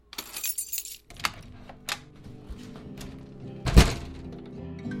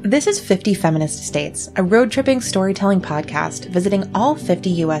This is 50 Feminist States, a road-tripping storytelling podcast visiting all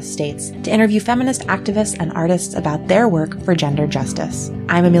 50 U.S. states to interview feminist activists and artists about their work for gender justice.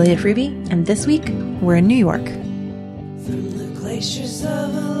 I'm Amelia Freebie, and this week, we're in New York. From the glaciers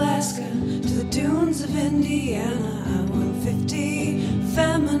of Alaska to the dunes of Indiana, I want 50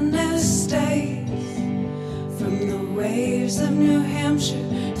 feminist states. From the waves of New Hampshire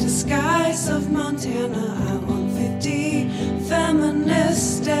to skies of Montana, I want 50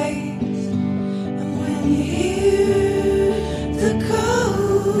 feminist states. And when you hear the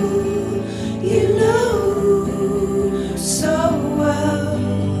call, you know so well,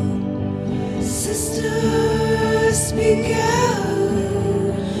 sisters, speak out,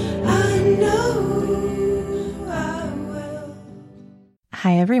 I know I will.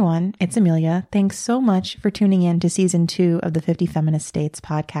 Hi everyone, it's Amelia. Thanks so much for tuning in to season 2 of the 50 Feminist States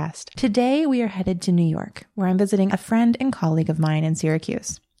podcast. Today we are headed to New York, where I'm visiting a friend and colleague of mine in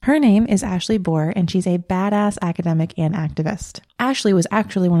Syracuse. Her name is Ashley Bohr, and she's a badass academic and activist. Ashley was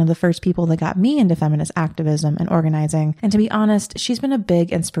actually one of the first people that got me into feminist activism and organizing, and to be honest, she's been a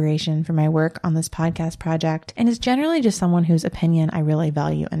big inspiration for my work on this podcast project, and is generally just someone whose opinion I really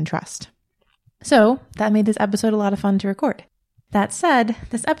value and trust. So that made this episode a lot of fun to record. That said,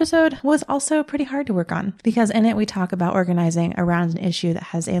 this episode was also pretty hard to work on because in it we talk about organizing around an issue that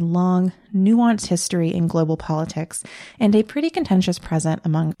has a long, nuanced history in global politics and a pretty contentious present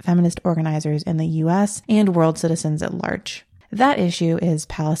among feminist organizers in the US and world citizens at large. That issue is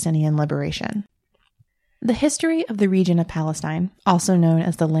Palestinian liberation. The history of the region of Palestine, also known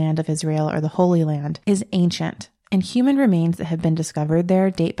as the Land of Israel or the Holy Land, is ancient, and human remains that have been discovered there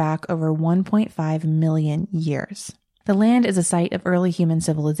date back over 1.5 million years. The land is a site of early human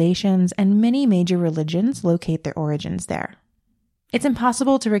civilizations, and many major religions locate their origins there. It's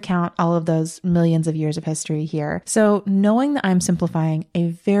impossible to recount all of those millions of years of history here, so knowing that I'm simplifying a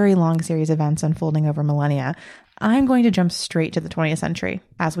very long series of events unfolding over millennia, I'm going to jump straight to the 20th century,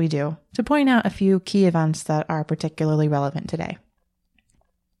 as we do, to point out a few key events that are particularly relevant today.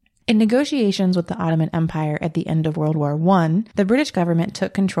 In negotiations with the Ottoman Empire at the end of World War I, the British government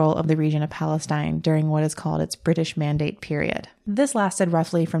took control of the region of Palestine during what is called its British Mandate period. This lasted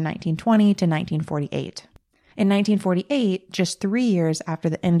roughly from 1920 to 1948. In 1948, just 3 years after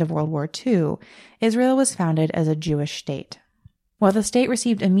the end of World War II, Israel was founded as a Jewish state. While the state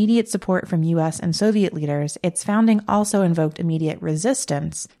received immediate support from US and Soviet leaders, its founding also invoked immediate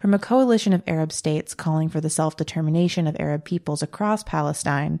resistance from a coalition of Arab states calling for the self-determination of Arab peoples across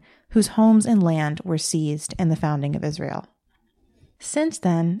Palestine, whose homes and land were seized in the founding of Israel. Since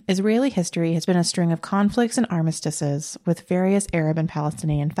then, Israeli history has been a string of conflicts and armistices with various Arab and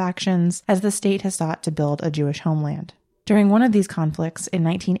Palestinian factions as the state has sought to build a Jewish homeland. During one of these conflicts in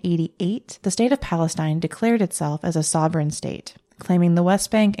 1988, the state of Palestine declared itself as a sovereign state, claiming the West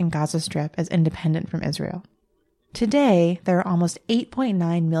Bank and Gaza Strip as independent from Israel. Today, there are almost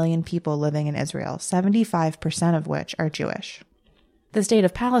 8.9 million people living in Israel, 75% of which are Jewish. The state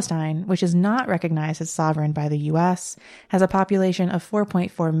of Palestine, which is not recognized as sovereign by the US, has a population of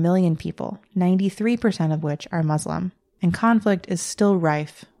 4.4 million people, 93% of which are Muslim, and conflict is still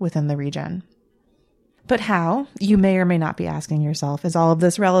rife within the region. But how, you may or may not be asking yourself, is all of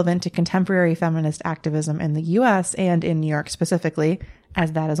this relevant to contemporary feminist activism in the US and in New York specifically,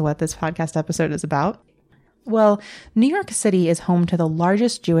 as that is what this podcast episode is about? Well, New York City is home to the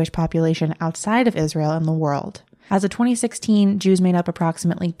largest Jewish population outside of Israel in the world. As of 2016, Jews made up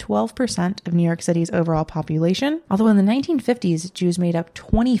approximately 12% of New York City's overall population, although in the 1950s, Jews made up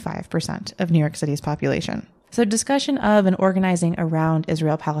 25% of New York City's population. So discussion of and organizing around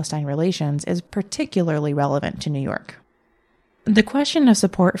Israel-Palestine relations is particularly relevant to New York. The question of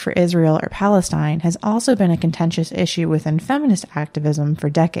support for Israel or Palestine has also been a contentious issue within feminist activism for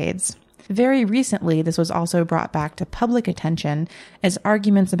decades. Very recently, this was also brought back to public attention as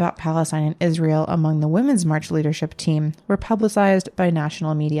arguments about Palestine and Israel among the Women's March leadership team were publicized by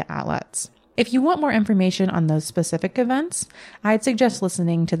national media outlets. If you want more information on those specific events, I'd suggest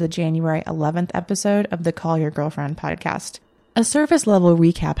listening to the January 11th episode of the Call Your Girlfriend podcast. A surface-level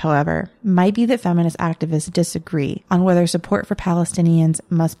recap, however, might be that feminist activists disagree on whether support for Palestinians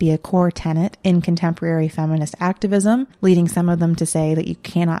must be a core tenet in contemporary feminist activism, leading some of them to say that you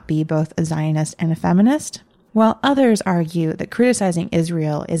cannot be both a Zionist and a feminist, while others argue that criticizing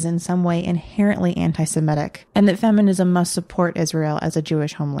Israel is in some way inherently anti-Semitic, and that feminism must support Israel as a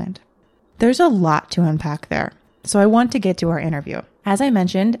Jewish homeland. There's a lot to unpack there, so I want to get to our interview. As I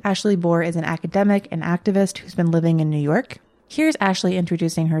mentioned, Ashley Bohr is an academic and activist who's been living in New York. Here's Ashley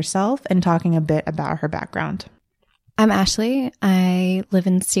introducing herself and talking a bit about her background. I'm Ashley. I live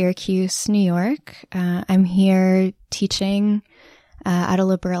in Syracuse, New York. I'm here teaching at a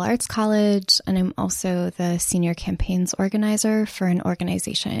liberal arts college, and I'm also the senior campaigns organizer for an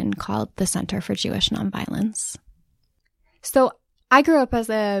organization called the Center for Jewish Nonviolence. So I grew up as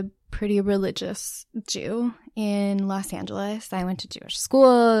a pretty religious Jew in Los Angeles. I went to Jewish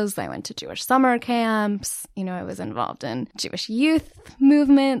schools. I went to Jewish summer camps. I was involved in Jewish youth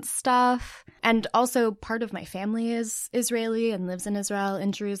movement stuff. And also part of my family is Israeli and lives in Israel,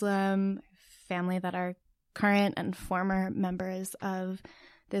 in Jerusalem. Family that are current and former members of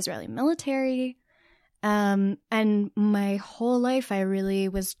the Israeli military. And my whole life, I really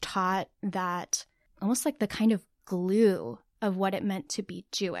was taught that almost like the kind of glue of what it meant to be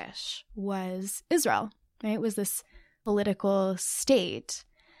Jewish was Israel, right? It was this political state.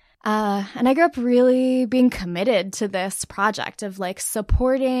 And I grew up really being committed to this project of like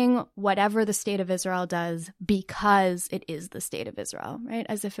supporting whatever the state of Israel does because it is the state of Israel, right?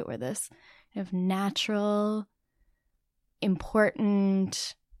 As if it were this kind of natural,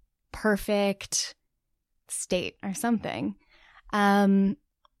 important, perfect state or something. And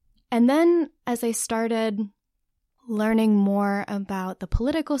then as I started learning more about the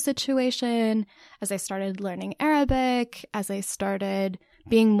political situation, as I started learning Arabic, as I started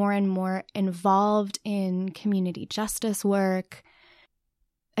being more and more involved in community justice work,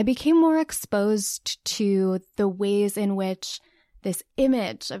 I became more exposed to the ways in which this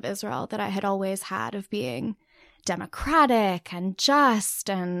image of Israel that I had always had of being democratic and just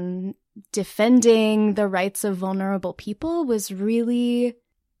and defending the rights of vulnerable people was really,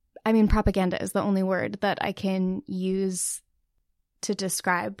 propaganda is the only word that I can use to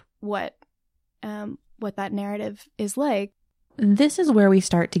describe what that narrative is like. This is where we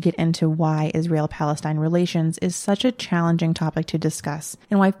start to get into why Israel-Palestine relations is such a challenging topic to discuss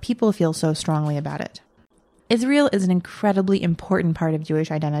and why people feel so strongly about it. Israel is an incredibly important part of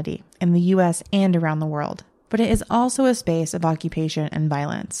Jewish identity in the U.S. and around the world, but it is also a space of occupation and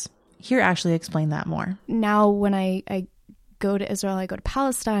violence. Here, Ashley explained that more. Now, when I go to Israel, I go to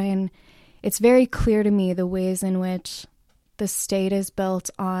Palestine, it's very clear to me the ways in which the state is built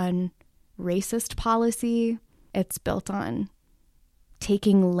on racist policy. It's built on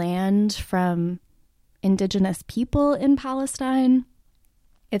taking land from indigenous people in Palestine.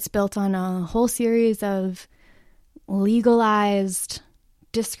 It's built on a whole series of legalized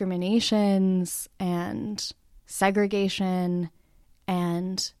discriminations and segregation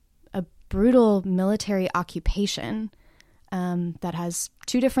and a brutal military occupation that has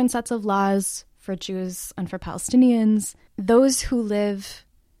two different sets of laws for Jews and for Palestinians. Those who live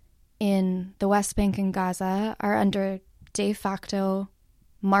in the West Bank and Gaza are under de facto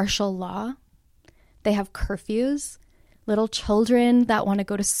martial law. They have curfews. Little children that want to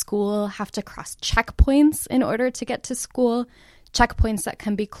go to school have to cross checkpoints in order to get to school, checkpoints that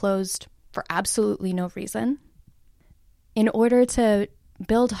can be closed for absolutely no reason. In order to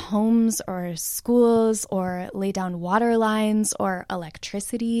build homes or schools or lay down water lines or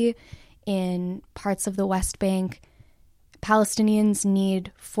electricity in parts of the West Bank, Palestinians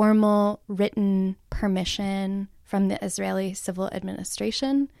need formal written permission from the Israeli civil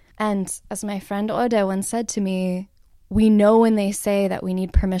administration. And as my friend Oda once said to me, we know when they say that we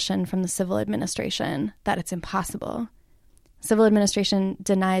need permission from the civil administration that it's impossible. Civil administration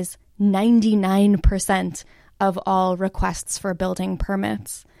denies 99% of all requests for building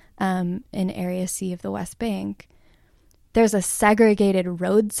permits in Area C of the West Bank. There's a segregated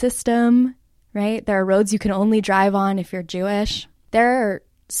road system, right? There are roads you can only drive on if you're Jewish. There are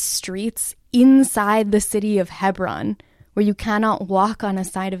streets inside the city of Hebron where you cannot walk on a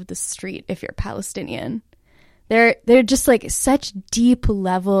side of the street if you're Palestinian. They're just like such deep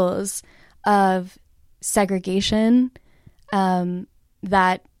levels of segregation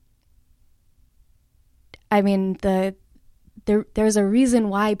that, there's a reason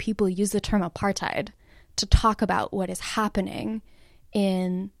why people use the term apartheid to talk about what is happening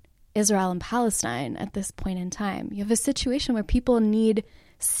in Israel and Palestine at this point in time. You have a situation where people need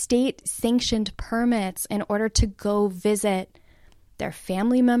state-sanctioned permits in order to go visit their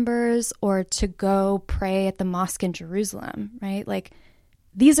family members or to go pray at the mosque in Jerusalem, right? Like,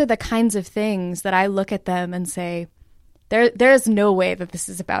 these are the kinds of things that I look at them and say, there is no way that this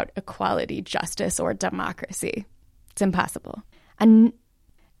is about equality, justice, or democracy. It's impossible. And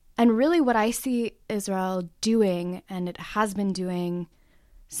really what I see Israel doing, and it has been doing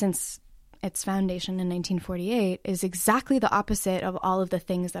since its foundation in 1948, is exactly the opposite of all of the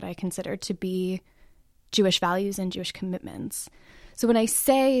things that I consider to be Jewish values and Jewish commitments. So when I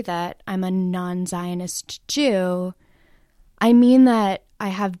say that I'm a non-Zionist Jew, I mean that I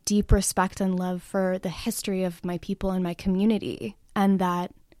have deep respect and love for the history of my people and my community, and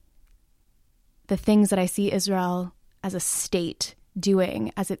that the things that I see Israel as a state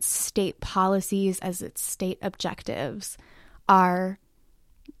doing as its state policies, as its state objectives, are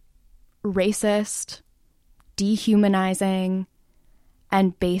racist, dehumanizing,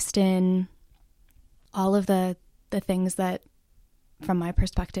 and based in all of the things that, from my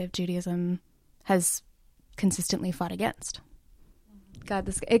perspective, Judaism has consistently fought against.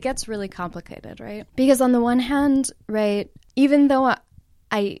 God, it gets really complicated, right? Because on the one hand, right, even though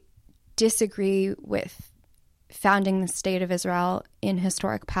I disagree with founding the state of Israel in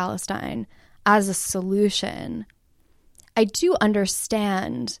historic Palestine as a solution, I do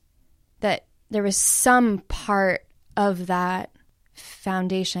understand that there was some part of that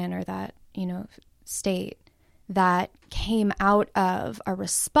foundation or that, state that came out of a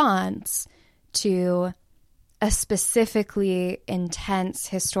response to a specifically intense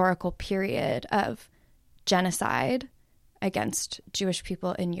historical period of genocide against Jewish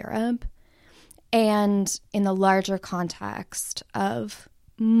people in Europe, and in the larger context of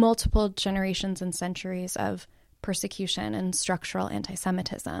multiple generations and centuries of persecution and structural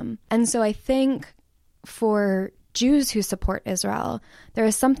anti-Semitism. And so I think for Jews who support Israel, there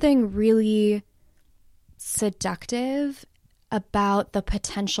is something really seductive about the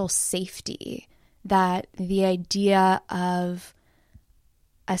potential safety that the idea of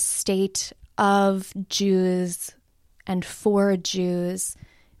a state of Jews and for Jews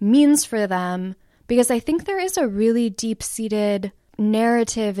means for them, because I think there is a really deep-seated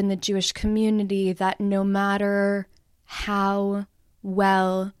narrative in the Jewish community that no matter how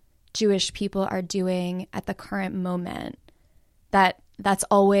well Jewish people are doing at the current moment, that's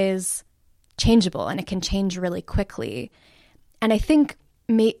always changeable and it can change really quickly. And I think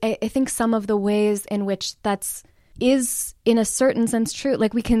some of the ways in which is in a certain sense true.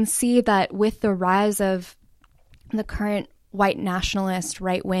 Like, we can see that with the rise of the current white nationalist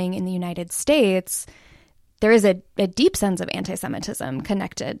right wing in the United States, there is a deep sense of anti-Semitism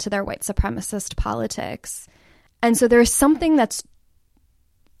connected to their white supremacist politics. And so there's something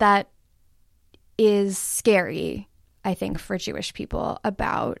that is scary, I think, for Jewish people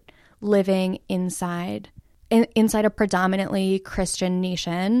about living inside a predominantly Christian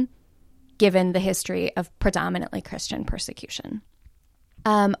nation, given the history of predominantly Christian persecution.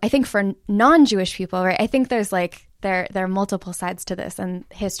 I think for non-Jewish people, right, I think there's there are multiple sides to this, and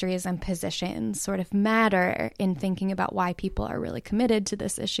histories and positions sort of matter in thinking about why people are really committed to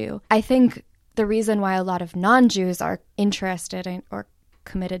this issue. I think the reason why a lot of non-Jews are interested in or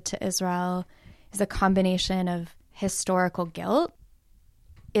committed to Israel is a combination of historical guilt,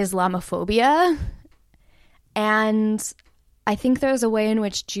 Islamophobia, and I think there's a way in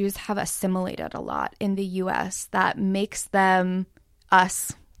which Jews have assimilated a lot in the U.S. that makes us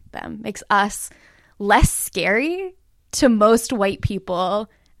less scary to most white people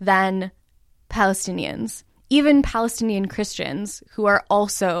than Palestinians, even Palestinian Christians who are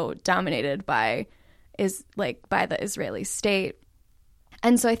also dominated by the Israeli state.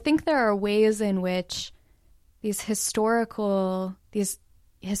 And so I think there are ways in which these historical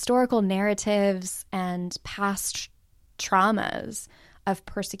narratives and past traumas of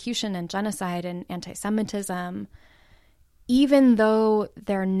persecution and genocide and anti-Semitism, even though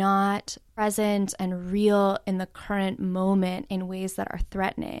they're not present and real in the current moment in ways that are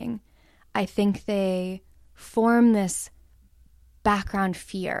threatening, I think they form this background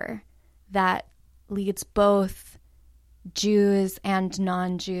fear that leads both Jews and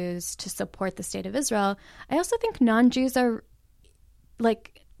non-Jews to support the state of Israel. I also think non-Jews are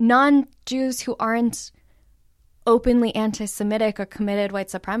non-Jews who aren't openly anti-Semitic or committed white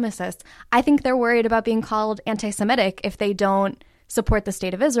supremacists. I think they're worried about being called anti-Semitic if they don't support the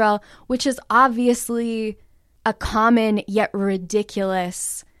state of Israel, which is obviously a common yet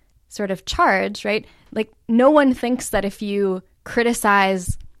ridiculous sort of charge, right? Like, no one thinks that if you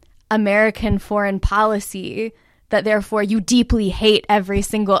criticize American foreign policy, that therefore you deeply hate every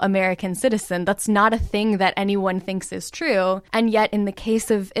single American citizen. That's not a thing that anyone thinks is true. And yet in the case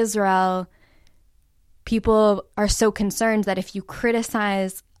of Israel, people are so concerned that if you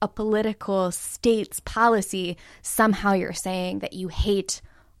criticize a political state's policy, somehow you're saying that you hate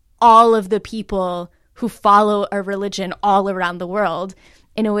all of the people who follow a religion all around the world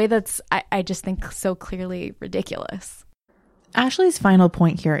in a way that's, I just think, so clearly ridiculous. Ashley's final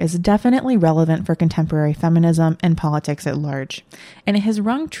point here is definitely relevant for contemporary feminism and politics at large, and it has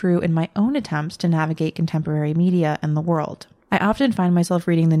rung true in my own attempts to navigate contemporary media and the world. I often find myself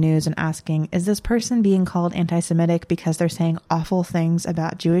reading the news and asking, is this person being called anti-Semitic because they're saying awful things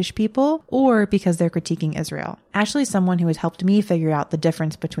about Jewish people, or because they're critiquing Israel? Ashley's someone who has helped me figure out the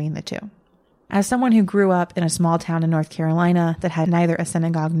difference between the two. As someone who grew up in a small town in North Carolina that had neither a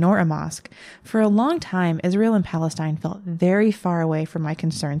synagogue nor a mosque, for a long time, Israel and Palestine felt very far away from my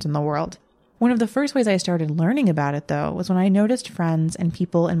concerns in the world. One of the first ways I started learning about it, though, was when I noticed friends and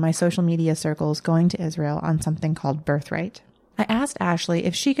people in my social media circles going to Israel on something called Birthright. I asked Ashley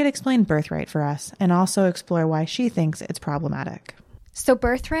if she could explain Birthright for us and also explore why she thinks it's problematic. So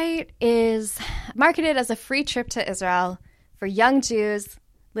Birthright is marketed as a free trip to Israel for young Jews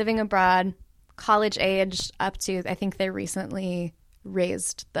living abroad, college age up to, I think they recently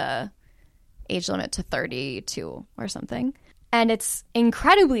raised the age limit to 32 or something. And it's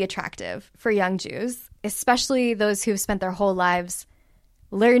incredibly attractive for young Jews, especially those who've spent their whole lives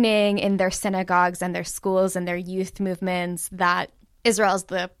learning in their synagogues and their schools and their youth movements that Israel is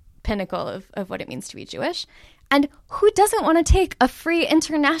the pinnacle of what it means to be Jewish. And who doesn't want to take a free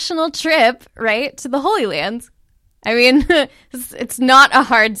international trip, right, to the Holy Land? I mean, it's not a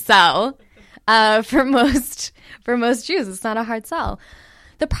hard sell. For most Jews, it's not a hard sell.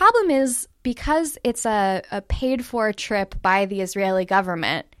 The problem is because it's a paid-for trip by the Israeli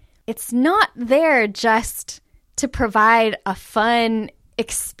government, it's not there just to provide a fun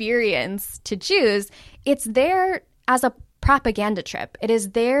experience to Jews. It's there as a propaganda trip. It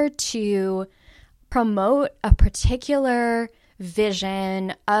is there to promote a particular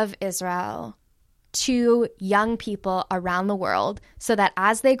vision of Israel to young people around the world so that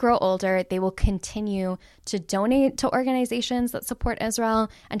as they grow older, they will continue to donate to organizations that support Israel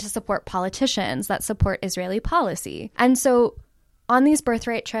and to support politicians that support Israeli policy. And so on these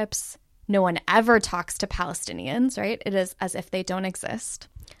Birthright trips, no one ever talks to Palestinians, right? It is as if they don't exist.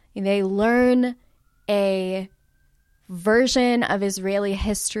 They learn a version of Israeli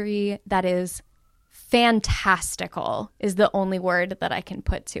history that is fantastical, is the only word that I can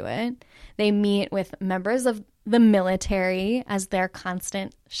put to it. They meet with members of the military as their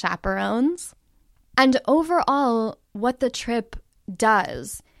constant chaperones. And overall, what the trip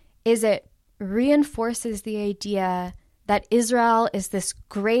does is it reinforces the idea that Israel is this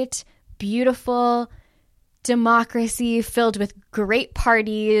great, beautiful democracy filled with great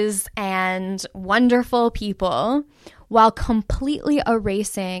parties and wonderful people, while completely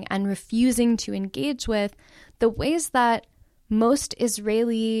erasing and refusing to engage with the ways that most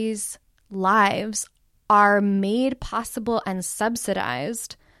Israelis' lives are made possible and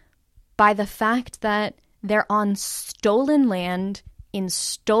subsidized by the fact that they're on stolen land, in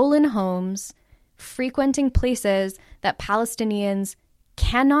stolen homes, frequenting places that Palestinians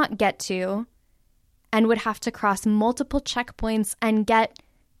cannot get to and would have to cross multiple checkpoints and get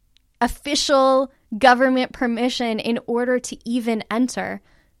official government permission in order to even enter,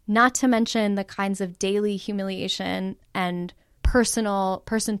 not to mention the kinds of daily humiliation and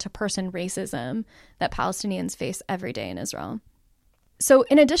person-to-person racism that Palestinians face every day in Israel. So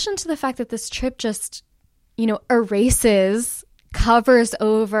in addition to the fact that this trip just, erases, covers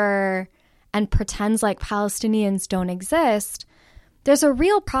over, and pretends like Palestinians don't exist, there's a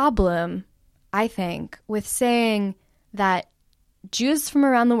real problem, I think, with saying that Jews from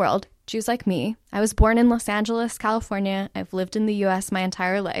around the world, Jews like me, I was born in Los Angeles, California. I've lived in the U.S. my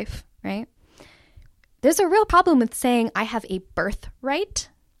entire life, right? There's a real problem with saying I have a birthright,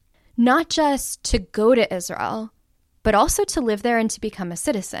 not just to go to Israel, but also to live there and to become a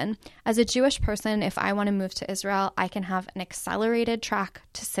citizen. As a Jewish person, if I want to move to Israel, I can have an accelerated track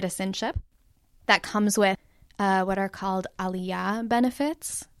to citizenship that comes with what are called aliyah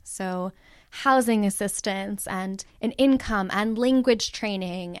benefits. So housing assistance and an income and language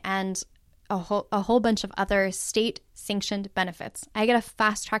training and a whole bunch of other state-sanctioned benefits. I get a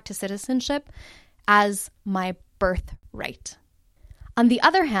fast track to citizenship as my birthright. On the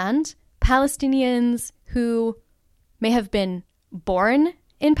other hand, Palestinians who may have been born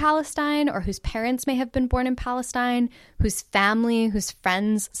in Palestine or whose parents may have been born in Palestine, whose family, whose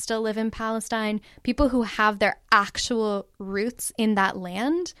friends still live in Palestine, people who have their actual roots in that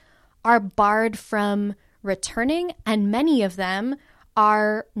land are barred from returning, and many of them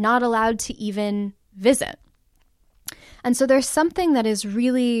are not allowed to even visit. And so there's something that is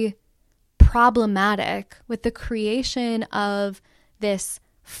really problematic with the creation of this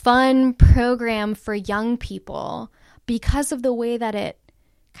fun program for young people because of the way that it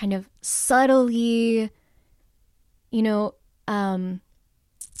kind of subtly,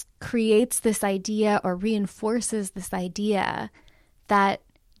 creates this idea or reinforces this idea that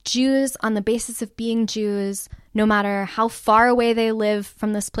Jews, on the basis of being Jews, no matter how far away they live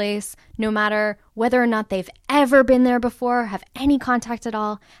from this place, no matter whether or not they've ever been there before, have any contact at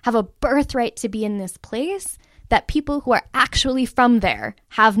all, have a birthright to be in this place that people who are actually from there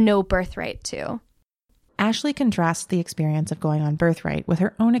have no birthright to. Ashley contrasts the experience of going on Birthright with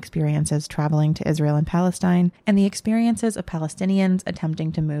her own experiences traveling to Israel and Palestine and the experiences of Palestinians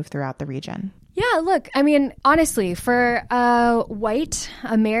attempting to move throughout the region. Yeah, look, I mean, honestly, for a white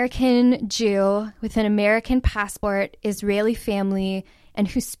American Jew with an American passport, Israeli family, and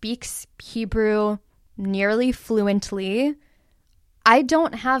who speaks Hebrew nearly fluently, I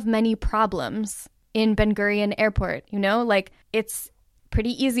don't have many problems in Ben Gurion Airport, Like, it's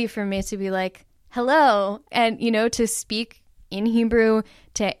pretty easy for me to be like, hello, and, to speak in Hebrew,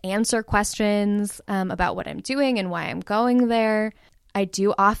 to answer questions about what I'm doing and why I'm going there. I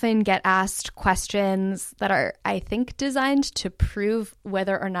do often get asked questions that are, I think, designed to prove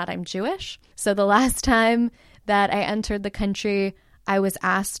whether or not I'm Jewish. So the last time that I entered the country, I was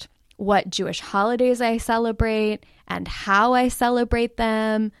asked what Jewish holidays I celebrate and how I celebrate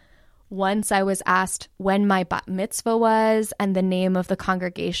them. Once I was asked when my bat mitzvah was and the name of the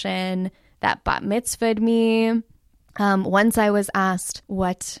congregation that bat mitzvahed me. Once I was asked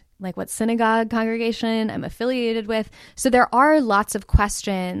what synagogue congregation I'm affiliated with. So there are lots of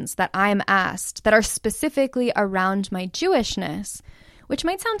questions that I'm asked that are specifically around my Jewishness, which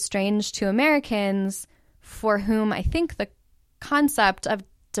might sound strange to Americans for whom I think the concept of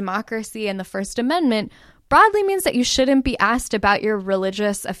democracy and the First Amendment broadly means that you shouldn't be asked about your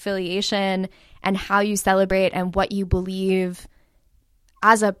religious affiliation and how you celebrate and what you believe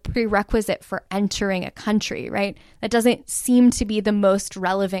as a prerequisite for entering a country, right? That doesn't seem to be the most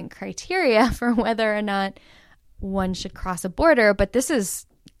relevant criteria for whether or not one should cross a border, but this is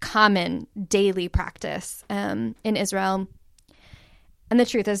common daily practice in Israel. And the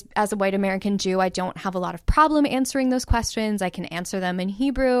truth is, as a white American Jew, I don't have a lot of problem answering those questions. I can answer them in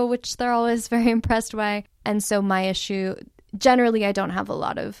Hebrew, which they're always very impressed by. And so my issue, generally, I don't have a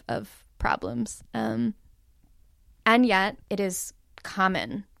lot of problems. And yet, it is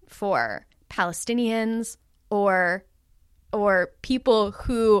common for Palestinians or people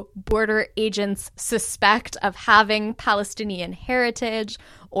who border agents suspect of having Palestinian heritage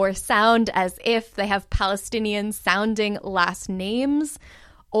or sound as if they have Palestinian sounding last names,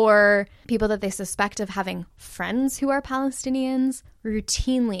 or people that they suspect of having friends who are Palestinians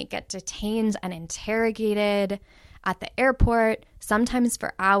routinely get detained and interrogated at the airport, sometimes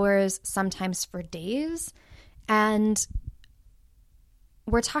for hours, sometimes for days. And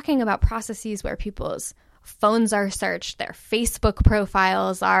we're talking about processes where people's phones are searched, their Facebook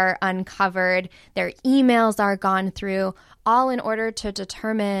profiles are uncovered, their emails are gone through, all in order to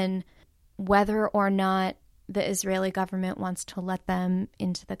determine whether or not the Israeli government wants to let them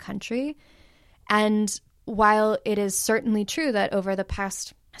into the country. And while it is certainly true that over the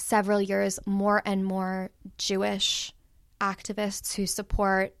past several years, more and more Jewish activists who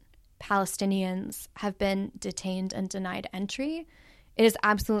support Palestinians have been detained and denied entry, it is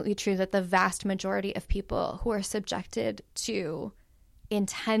absolutely true that the vast majority of people who are subjected to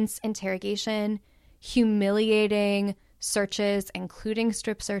intense interrogation, humiliating searches, including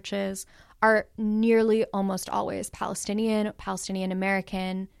strip searches, are nearly almost always Palestinian, Palestinian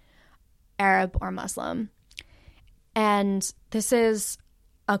American, Arab, or Muslim. And this is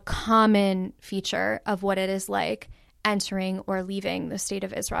a common feature of what it is like entering or leaving the state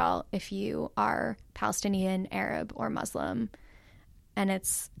of Israel if you are Palestinian, Arab, or Muslim. And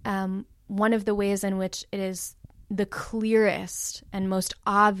it's one of the ways in which it is the clearest and most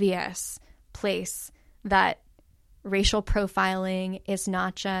obvious place that racial profiling is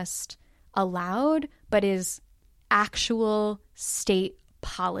not just allowed, but is actual state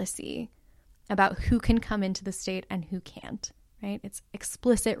policy about who can come into the state and who can't, right? It's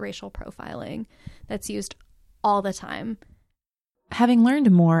explicit racial profiling that's used all the time. Having learned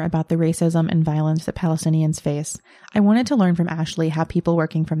more about the racism and violence that Palestinians face, I wanted to learn from Ashley how people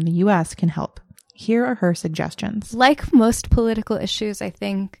working from the U.S. can help. Here are her suggestions. Like most political issues, I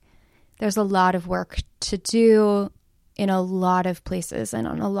think there's a lot of work to do in a lot of places and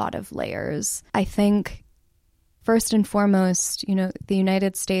on a lot of layers. I think first and foremost, the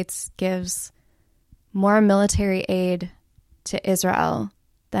United States gives more military aid to Israel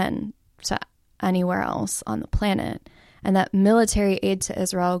than to anywhere else on the planet. And that military aid to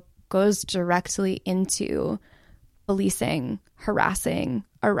Israel goes directly into policing, harassing,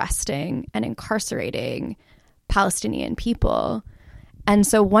 arresting, and incarcerating Palestinian people. And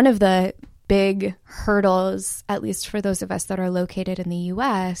so one of the big hurdles, at least for those of us that are located in the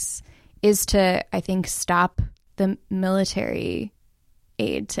U.S., is to, I think, stop the military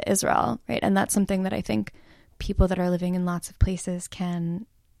aid to Israel, right? And that's something that I think people that are living in lots of places can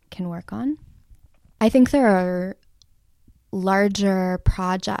work on. I think there are larger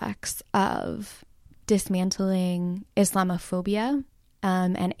projects of dismantling Islamophobia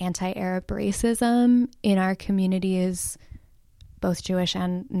and anti-Arab racism in our communities, both Jewish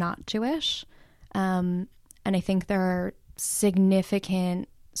and not Jewish. And I think there are significant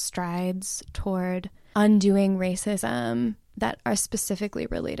strides toward undoing racism that are specifically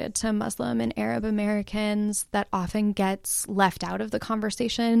related to Muslim and Arab Americans that often gets left out of the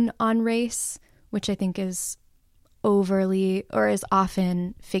conversation on race, which I think is overly or is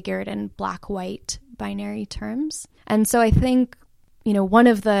often figured in black-white binary terms. And so I think, one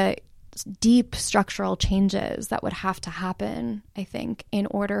of the deep structural changes that would have to happen, I think, in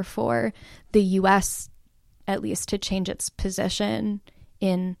order for the U.S. at least to change its position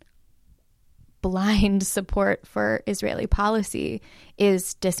in blind support for Israeli policy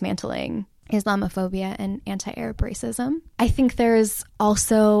is dismantling Islamophobia and anti-Arab racism. I think there's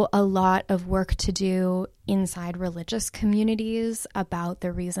also a lot of work to do inside religious communities about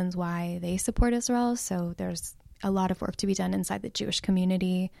the reasons why they support Israel. So there's a lot of work to be done inside the Jewish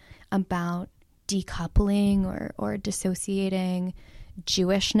community about decoupling or dissociating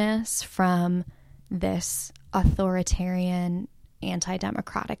Jewishness from this authoritarian,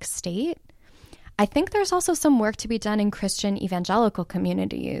 anti-democratic state. I think there's also some work to be done in Christian evangelical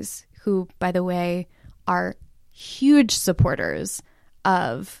communities who, by the way, are huge supporters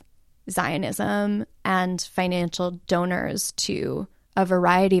of Zionism and financial donors to a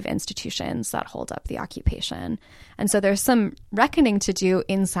variety of institutions that hold up the occupation. And so there's some reckoning to do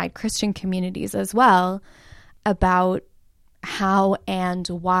inside Christian communities as well about how and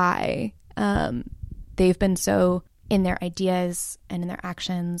why they've been so, in their ideas and in their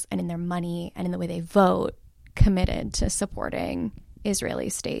actions and in their money and in the way they vote, committed to supporting Israeli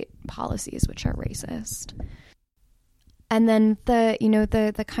state policies which are racist. And then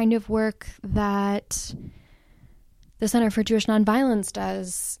the kind of work that the Center for Jewish Nonviolence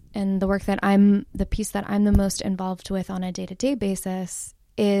does, and the piece that I'm the most involved with on a day-to-day basis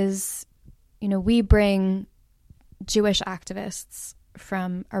is, we bring Jewish activists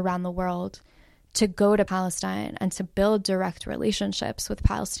from around the world to go to Palestine and to build direct relationships with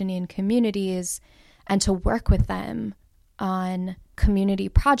Palestinian communities and to work with them on community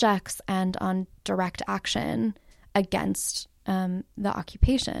projects and on direct action against the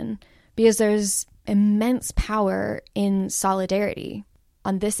occupation, because there's immense power in solidarity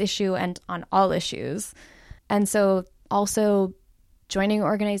on this issue and on all issues. And so also joining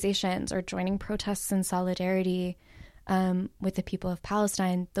organizations or joining protests in solidarity with the people of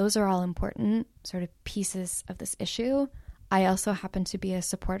Palestine, those are all important sort of pieces of this issue. I also happen to be a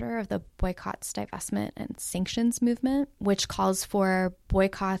supporter of the boycotts, divestment, and sanctions movement, which calls for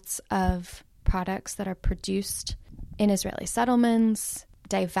boycotts of products that are produced in Israeli settlements,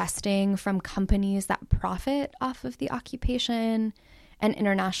 divesting from companies that profit off of the occupation, and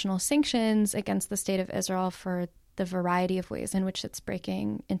international sanctions against the state of Israel for the variety of ways in which it's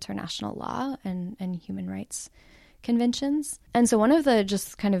breaking international law and human rights conventions. And so one of the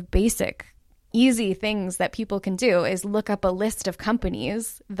just kind of basic, easy things that people can do is look up a list of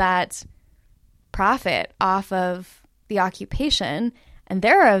companies that profit off of the occupation, and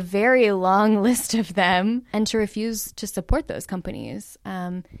there are a very long list of them, and to refuse to support those companies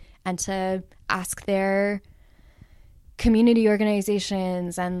and to ask their community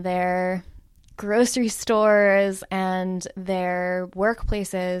organizations and their grocery stores and their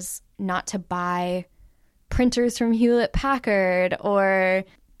workplaces not to buy printers from Hewlett-Packard or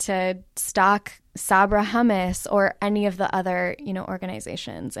to stock Sabra hummus or any of the other,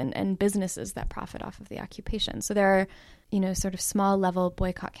 organizations and businesses that profit off of the occupation. So there are, sort of small level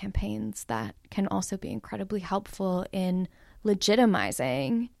boycott campaigns that can also be incredibly helpful in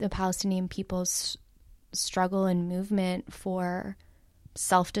legitimizing the Palestinian people's struggle and movement for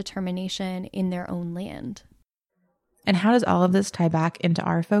self-determination in their own land. And how does all of this tie back into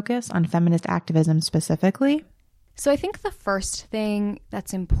our focus on feminist activism specifically? So I think the first thing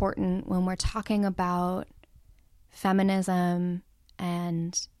that's important when we're talking about feminism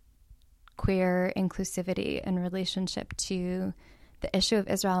and queer inclusivity in relationship to the issue of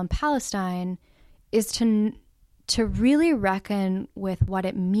Israel and Palestine is to really reckon with what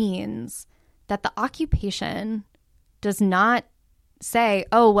it means that the occupation does not say,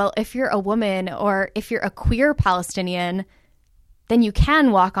 oh, well, if you're a woman or if you're a queer Palestinian, then you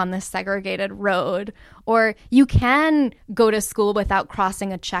can walk on this segregated road, or you can go to school without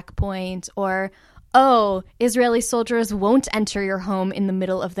crossing a checkpoint, or, oh, Israeli soldiers won't enter your home in the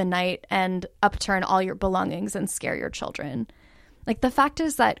middle of the night and upturn all your belongings and scare your children. Like, the fact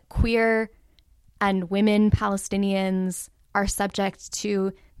is that queer and women Palestinians are subject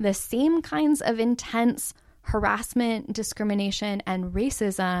to the same kinds of intense harassment, discrimination, and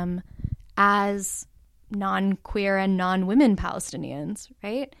racism as non-queer and non-women Palestinians,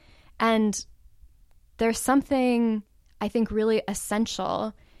 right? And there's something, I think, really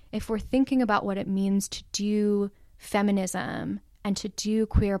essential if we're thinking about what it means to do feminism and to do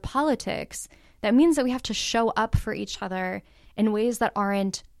queer politics. That means that we have to show up for each other in ways that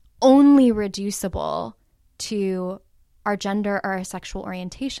aren't only reducible to our gender or our sexual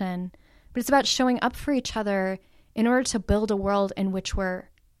orientation, but it's about showing up for each other in order to build a world in which we're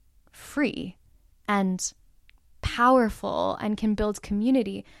free and powerful and can build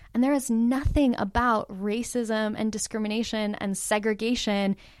community. And there is nothing about racism and discrimination and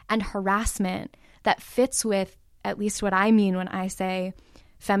segregation and harassment that fits with at least what I mean when I say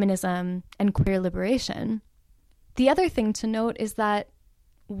feminism and queer liberation. The other thing to note is that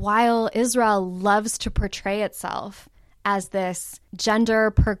while Israel loves to portray itself as this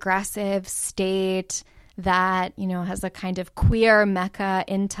gender progressive state that, has a kind of queer Mecca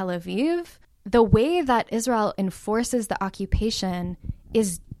in Tel Aviv, the way that Israel enforces the occupation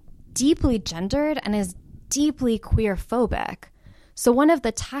is deeply gendered and is deeply queer phobic. So one of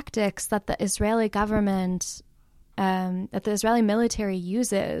the tactics that the Israeli government, that the Israeli military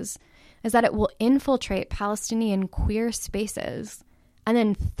uses is that it will infiltrate Palestinian queer spaces and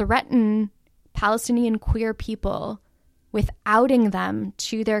then threaten Palestinian queer people with outing them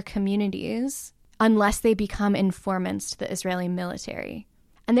to their communities unless they become informants to the Israeli military.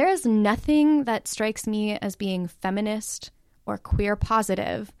 And there is nothing that strikes me as being feminist or queer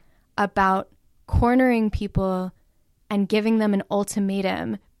positive about cornering people and giving them an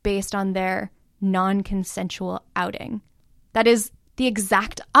ultimatum based on their non-consensual outing. That is the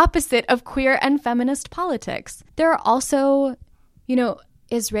exact opposite of queer and feminist politics. There are also,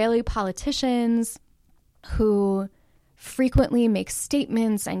 Israeli politicians who frequently make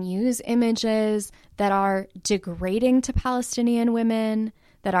statements and use images that are degrading to Palestinian women,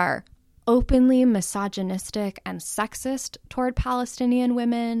 that are openly misogynistic and sexist toward Palestinian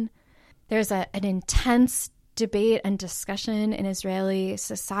women. There's an intense debate and discussion in Israeli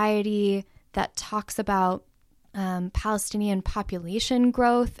society that talks about Palestinian population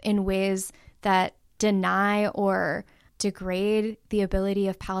growth in ways that deny or degrade the ability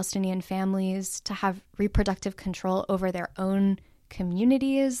of Palestinian families to have reproductive control over their own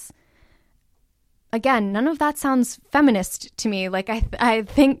communities. Again, none of that sounds feminist to me. Like, I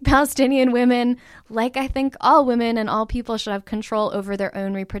think Palestinian women, like I think all women and all people, should have control over their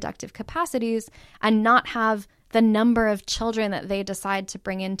own reproductive capacities and not have the number of children that they decide to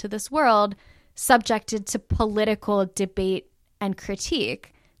bring into this world subjected to political debate and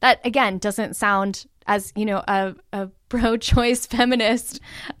critique. That, again, doesn't sound as, a pro-choice feminist.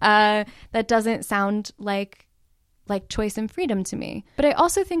 That doesn't sound like choice and freedom to me. But I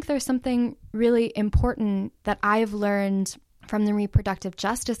also think there's something really important that I've learned from the reproductive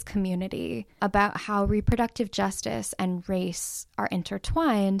justice community about how reproductive justice and race are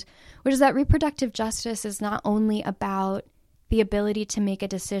intertwined, which is that reproductive justice is not only about the ability to make a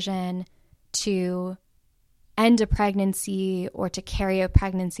decision to end a pregnancy or to carry a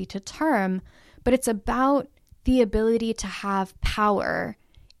pregnancy to term, but it's about the ability to have power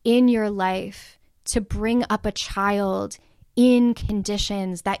in your life to bring up a child in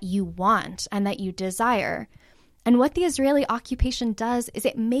conditions that you want and that you desire. And what the Israeli occupation does is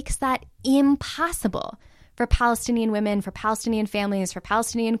it makes that impossible for Palestinian women, for Palestinian families, for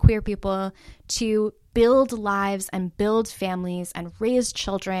Palestinian queer people to build lives and build families and raise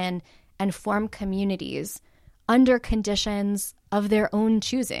children and form communities under conditions of their own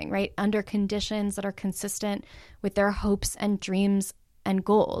choosing, right? Under conditions that are consistent with their hopes and dreams and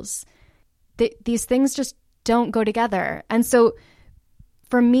goals. These things just don't go together. And so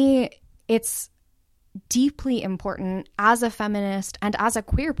for me, it's deeply important as a feminist and as a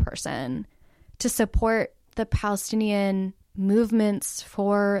queer person to support the Palestinian movements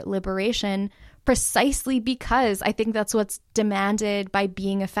for liberation precisely because I think that's what's demanded by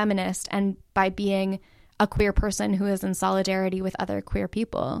being a feminist and by being a queer person who is in solidarity with other queer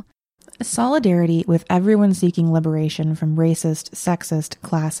people. Solidarity with everyone seeking liberation from racist, sexist,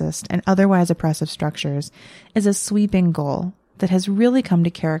 classist, and otherwise oppressive structures is a sweeping goal that has really come to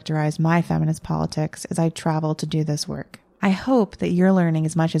characterize my feminist politics as I travel to do this work. I hope that you're learning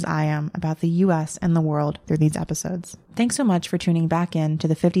as much as I am about the U.S. and the world through these episodes. Thanks so much for tuning back in to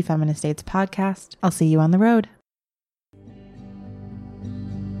the 50 Feminist States podcast. I'll see you on the road.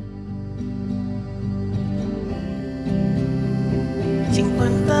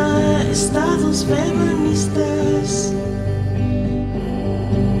 50 estados feministas.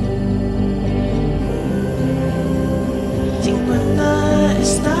 50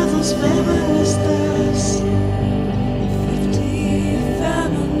 estados feministas. 50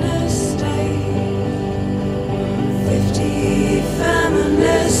 feminist states.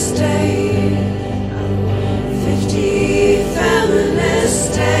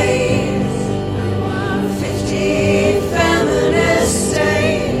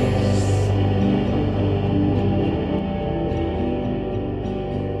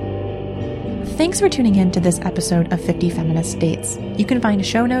 Thanks for tuning in to this episode of 50 Feminist Dates. You can find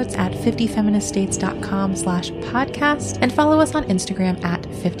show notes at 50feministdates.com/podcast and follow us on Instagram at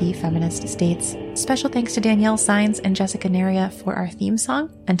 50feministdates. Special thanks to Danielle Saenz and Jessica Neria for our theme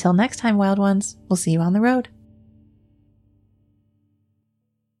song. Until next time, wild ones, we'll see you on the road.